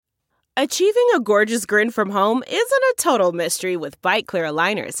Achieving a gorgeous grin from home isn't a total mystery with Byte Clear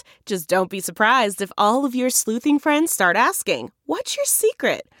aligners. Just don't be surprised if all of your sleuthing friends start asking, "What's your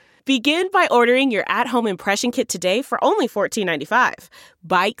secret?" Begin by ordering your at-home impression kit today for only $14.95.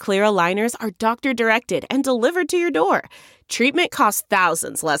 Byte Clear aligners are doctor-directed and delivered to your door. Treatment costs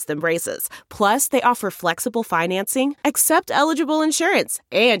thousands less than braces. Plus, they offer flexible financing, accept eligible insurance,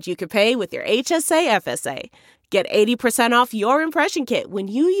 and you can pay with your HSA FSA. Get 80% off your impression kit when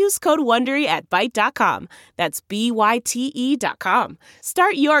you use code WONDERY at Byte.com. That's BYTE.com.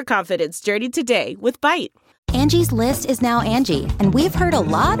 Start your confidence journey today with Byte. Angie's List is now Angie, and we've heard a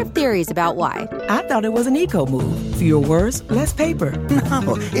lot of theories about why. I thought it was an eco move. Fewer words, less paper.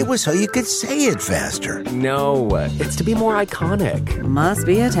 No, it was so you could say it faster. No, it's to be more iconic. Must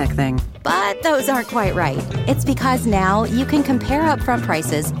be a tech thing. But those aren't quite right. It's because now you can compare upfront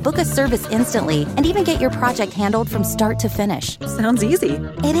prices, book a service instantly, and even get your project handled from start to finish. Sounds easy.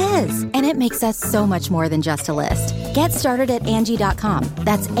 It is, and it makes us so much more than just a list. Get started at Angie.com.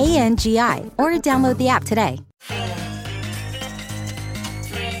 That's ANGI, or download the app today.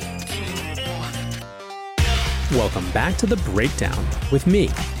 Welcome back to The Breakdown with me,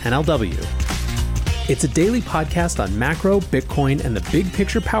 NLW. It's a daily podcast on macro, Bitcoin, and the big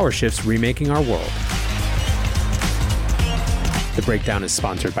picture power shifts remaking our world. The Breakdown is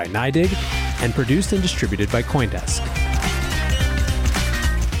sponsored by NYDIG and produced and distributed by CoinDesk.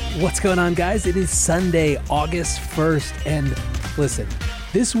 What's going on, guys? It is Sunday, August 1st, and listen,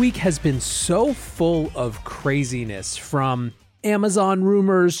 this week has been so full of craziness, from Amazon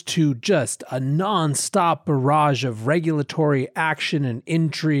rumors to just a non-stop barrage of regulatory action and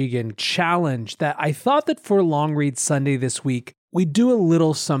intrigue and challenge, that I thought that for Long Read Sunday this week, we'd do a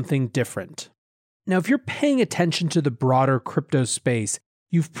little something different. Now, if you're paying attention to the broader crypto space,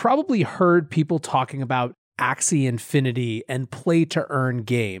 you've probably heard people talking about Axie Infinity and play-to-earn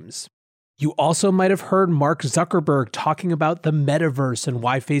games. You also might have heard Mark Zuckerberg talking about the metaverse and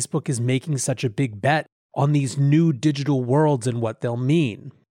why Facebook is making such a big bet on these new digital worlds and what they'll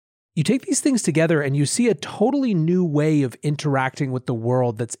mean. You take these things together and you see a totally new way of interacting with the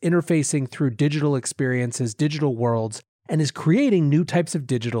world that's interfacing through digital experiences, digital worlds, and is creating new types of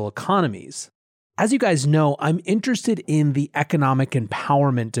digital economies. As you guys know, I'm interested in the economic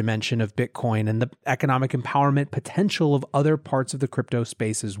empowerment dimension of Bitcoin and the economic empowerment potential of other parts of the crypto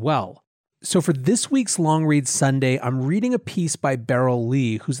space as well. So for this week's Long Read Sunday, I'm reading a piece by Beryl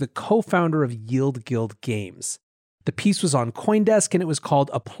Lee, who's the co-founder of Yield Guild Games. The piece was on CoinDesk and it was called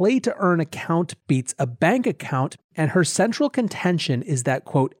 "A Play-to-Earn Account Beats a Bank Account," and her central contention is that,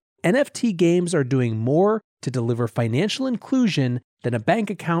 quote, NFT games are doing more to deliver financial inclusion than a bank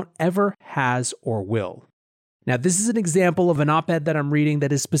account ever has or will. Now, this is an example of an op-ed that I'm reading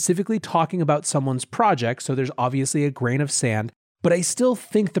that is specifically talking about someone's project, so there's obviously a grain of sand, but I still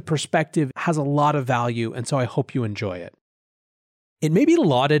think the perspective has a lot of value, and so I hope you enjoy it. It may be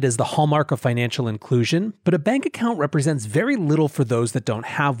lauded as the hallmark of financial inclusion, but a bank account represents very little for those that don't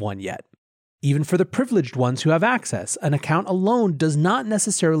have one yet. Even for the privileged ones who have access, an account alone does not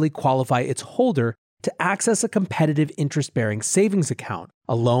necessarily qualify its holder to access a competitive interest-bearing savings account,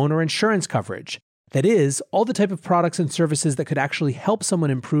 a loan or insurance coverage. That is, all the type of products and services that could actually help someone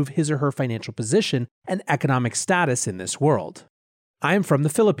improve his or her financial position and economic status in this world. I am from the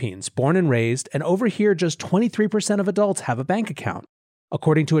Philippines, born and raised, and over here just 23% of adults have a bank account.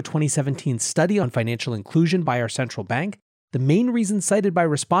 According to a 2017 study on financial inclusion by our central bank, the main reason cited by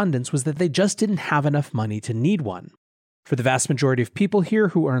respondents was that they just didn't have enough money to need one. For the vast majority of people here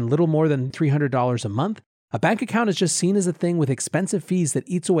who earn little more than $300 a month, a bank account is just seen as a thing with expensive fees that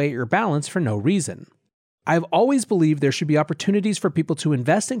eats away at your balance for no reason. I've always believed there should be opportunities for people to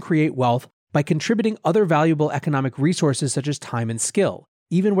invest and create wealth by contributing other valuable economic resources such as time and skill,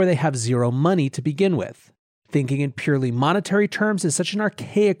 even where they have zero money to begin with. Thinking in purely monetary terms is such an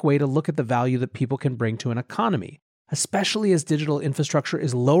archaic way to look at the value that people can bring to an economy, especially as digital infrastructure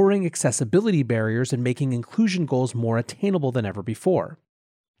is lowering accessibility barriers and making inclusion goals more attainable than ever before.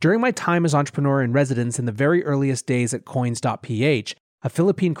 During my time as entrepreneur in residence in the very earliest days at Coins.ph, a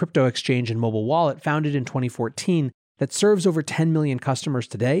Philippine crypto exchange and mobile wallet founded in 2014 that serves over 10 million customers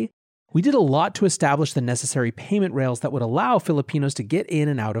today, we did a lot to establish the necessary payment rails that would allow Filipinos to get in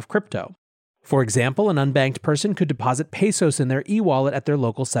and out of crypto. For example, an unbanked person could deposit pesos in their e-wallet at their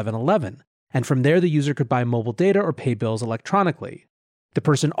local 7-Eleven, and from there the user could buy mobile data or pay bills electronically. The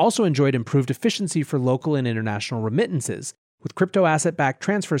person also enjoyed improved efficiency for local and international remittances, with crypto asset-backed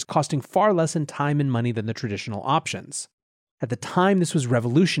transfers costing far less in time and money than the traditional options. At the time, this was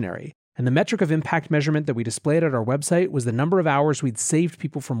revolutionary, and the metric of impact measurement that we displayed at our website was the number of hours we'd saved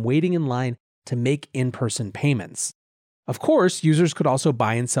people from waiting in line to make in-person payments. Of course, users could also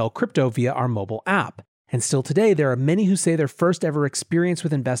buy and sell crypto via our mobile app, and still today there are many who say their first ever experience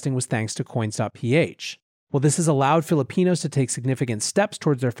with investing was thanks to Coins.ph. While this has allowed Filipinos to take significant steps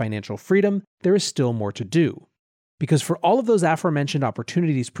towards their financial freedom, there is still more to do. Because for all of those aforementioned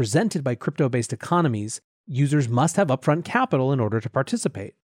opportunities presented by crypto-based economies, users must have upfront capital in order to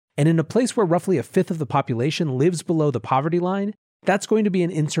participate. And in a place where roughly a fifth of the population lives below the poverty line, that's going to be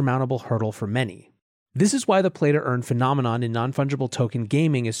an insurmountable hurdle for many. This is why the play-to-earn phenomenon in non-fungible token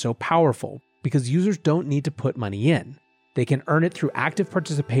gaming is so powerful, because users don't need to put money in. They can earn it through active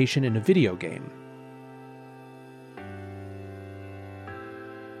participation in a video game.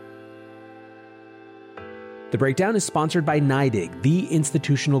 The Breakdown is sponsored by NYDIG, the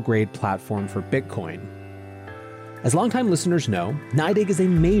institutional-grade platform for Bitcoin. As longtime listeners know, NYDIG is a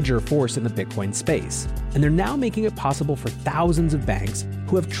major force in the Bitcoin space, and they're now making it possible for thousands of banks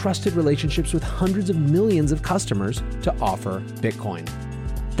who have trusted relationships with hundreds of millions of customers to offer Bitcoin.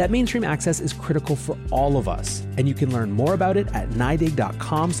 That mainstream access is critical for all of us, and you can learn more about it at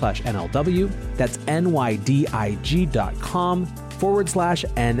nydig.com/NLW. That's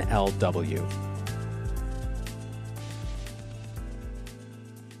nydig.com/NLW.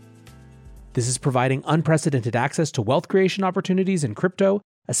 This is providing unprecedented access to wealth creation opportunities in crypto,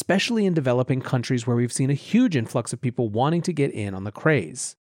 especially in developing countries where we've seen a huge influx of people wanting to get in on the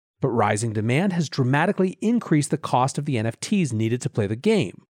craze. But rising demand has dramatically increased the cost of the NFTs needed to play the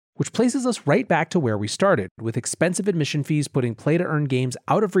game, which places us right back to where we started, with expensive admission fees putting play-to-earn games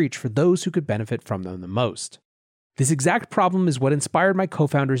out of reach for those who could benefit from them the most. This exact problem is what inspired my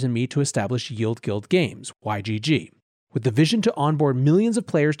co-founders and me to establish Yield Guild Games, YGG. With the vision to onboard millions of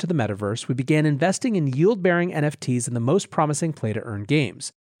players to the metaverse, we began investing in yield-bearing NFTs in the most promising play-to-earn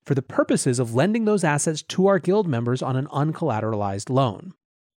games, for the purposes of lending those assets to our guild members on an uncollateralized loan.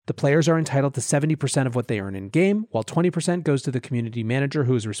 The players are entitled to 70% of what they earn in-game, while 20% goes to the community manager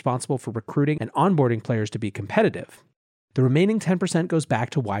who is responsible for recruiting and onboarding players to be competitive. The remaining 10% goes back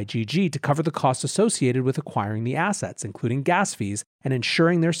to YGG to cover the costs associated with acquiring the assets, including gas fees, and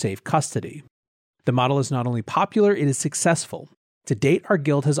ensuring their safe custody. The model is not only popular, it is successful. To date, our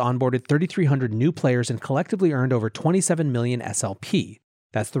guild has onboarded 3,300 new players and collectively earned over 27 million SLP.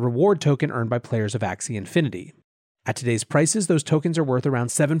 That's the reward token earned by players of Axie Infinity. At today's prices, those tokens are worth around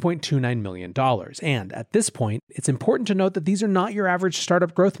 $7.29 million. And at this point, it's important to note that these are not your average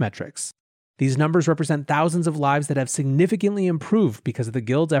startup growth metrics. These numbers represent thousands of lives that have significantly improved because of the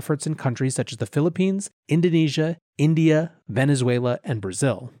guild's efforts in countries such as the Philippines, Indonesia, India, Venezuela, and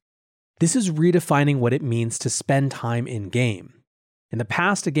Brazil. This is redefining what it means to spend time in-game. In the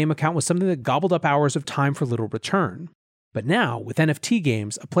past, a game account was something that gobbled up hours of time for little return. But now, with NFT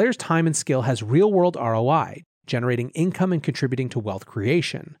games, a player's time and skill has real-world ROI, generating income and contributing to wealth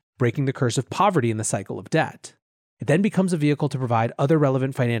creation, breaking the curse of poverty in the cycle of debt. It then becomes a vehicle to provide other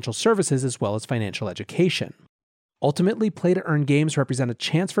relevant financial services as well as financial education. Ultimately, play-to-earn games represent a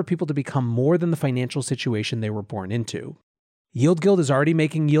chance for people to become more than the financial situation they were born into. Yield Guild is already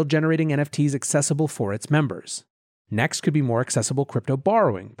making yield-generating NFTs accessible for its members. Next could be more accessible crypto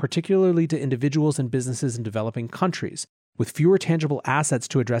borrowing, particularly to individuals and businesses in developing countries, with fewer tangible assets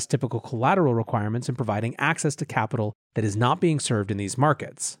to address typical collateral requirements and providing access to capital that is not being served in these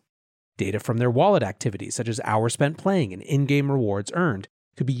markets. Data from their wallet activities, such as hours spent playing and in-game rewards earned,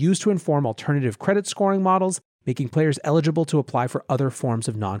 could be used to inform alternative credit scoring models, making players eligible to apply for other forms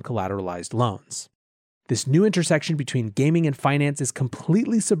of non-collateralized loans. This new intersection between gaming and finance is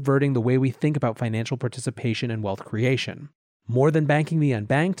completely subverting the way we think about financial participation and wealth creation. More than banking the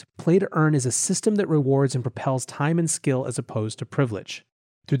unbanked, play-to-earn is a system that rewards and propels time and skill as opposed to privilege.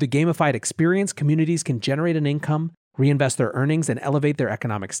 Through the gamified experience, communities can generate an income, reinvest their earnings, and elevate their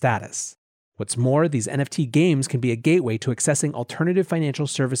economic status. What's more, these NFT games can be a gateway to accessing alternative financial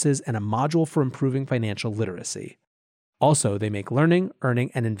services and a module for improving financial literacy. Also, they make learning,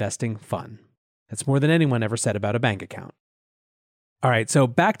 earning, and investing fun. That's more than anyone ever said about a bank account. All right, so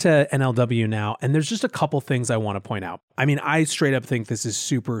back to NLW now, and there's just a couple things I want to point out. I mean, I straight up think this is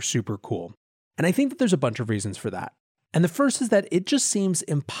super, super cool. And I think that there's a bunch of reasons for that. And the first is that it just seems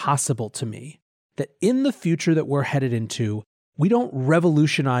impossible to me that in the future that we're headed into, we don't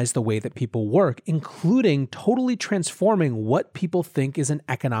revolutionize the way that people work, including totally transforming what people think is an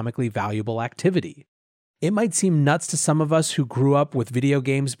economically valuable activity. It might seem nuts to some of us who grew up with video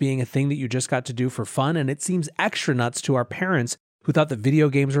games being a thing that you just got to do for fun, and it seems extra nuts to our parents who thought that video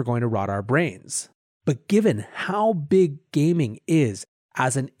games were going to rot our brains. But given how big gaming is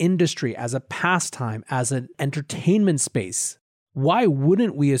as an industry, as a pastime, as an entertainment space, why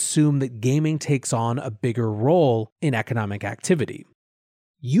wouldn't we assume that gaming takes on a bigger role in economic activity?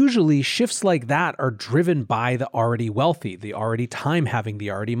 Usually, shifts like that are driven by the already wealthy, the already time-having, the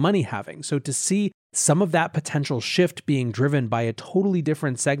already money-having. So to see some of that potential shift being driven by a totally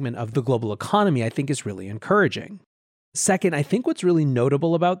different segment of the global economy, I think is really encouraging. Second, I think what's really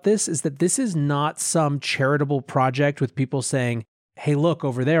notable about this is that this is not some charitable project with people saying, hey, look,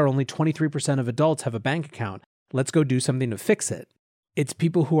 over there, only 23% of adults have a bank account. Let's go do something to fix it. It's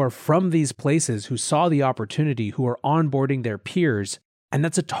people who are from these places who saw the opportunity, who are onboarding their peers, and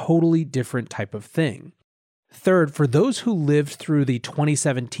that's a totally different type of thing. Third, for those who lived through the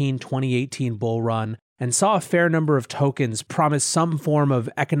 2017-2018 bull run and saw a fair number of tokens promise some form of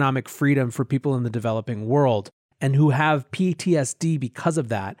economic freedom for people in the developing world, and who have PTSD because of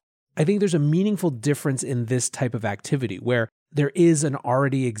that, I think there's a meaningful difference in this type of activity where there is an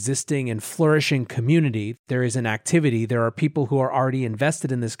already existing and flourishing community, there is an activity, there are people who are already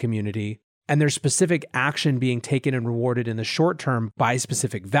invested in this community, and there's specific action being taken and rewarded in the short term by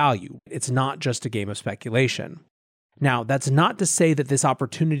specific value. It's not just a game of speculation. Now, that's not to say that this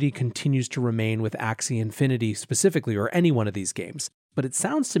opportunity continues to remain with Axie Infinity specifically, or any one of these games, but it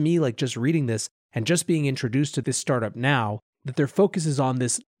sounds to me like just reading this and just being introduced to this startup now, that their focus is on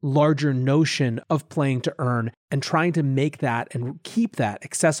this larger notion of playing to earn and trying to make that and keep that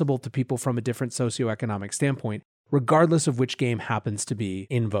accessible to people from a different socioeconomic standpoint, regardless of which game happens to be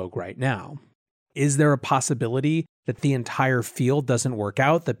in vogue right now. Is there a possibility that the entire field doesn't work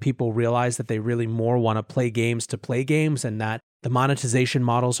out, that people realize that they really more want to play games, and that the monetization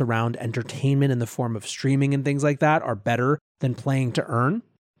models around entertainment in the form of streaming and things like that are better than playing to earn?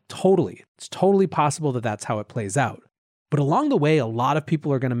 Totally. It's totally possible that that's how it plays out. But along the way, a lot of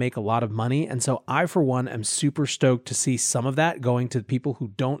people are going to make a lot of money, and so I, for one, am super stoked to see some of that going to people who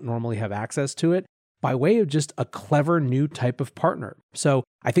don't normally have access to it, by way of just a clever new type of partner. So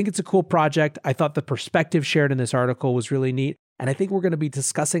I think it's a cool project. I thought the perspective shared in this article was really neat. And I think we're going to be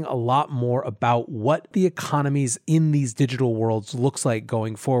discussing a lot more about what the economies in these digital worlds looks like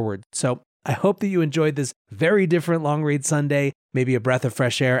going forward. So I hope that you enjoyed this very different Long Read Sunday, maybe a breath of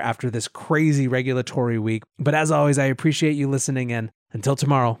fresh air after this crazy regulatory week. But as always, I appreciate you listening, and until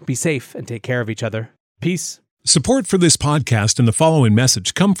tomorrow, be safe and take care of each other. Peace. Support for this podcast and the following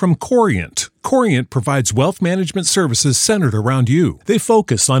message come from Corient. Corient provides wealth management services centered around you. They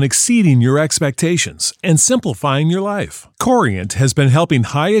focus on exceeding your expectations and simplifying your life. Corient has been helping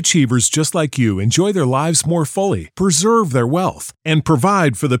high achievers just like you enjoy their lives more fully, preserve their wealth, and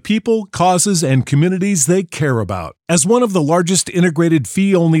provide for the people, causes, and communities they care about. As one of the largest integrated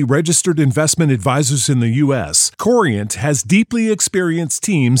fee-only registered investment advisors in the U.S., Corient has deeply experienced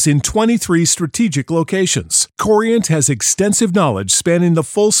teams in 23 strategic locations. Corient has extensive knowledge spanning the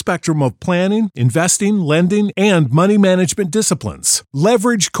full spectrum of planning, investing, lending, and money management disciplines.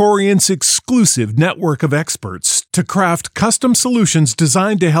 Leverage Corient's exclusive network of experts to craft custom solutions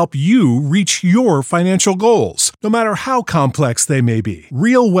designed to help you reach your financial goals, no matter how complex they may be.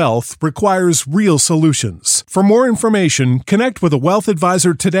 Real wealth requires real solutions. For more information, connect with a wealth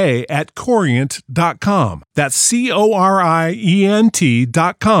advisor today at Corient.com. That's Corient.com.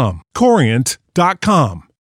 Corient.com.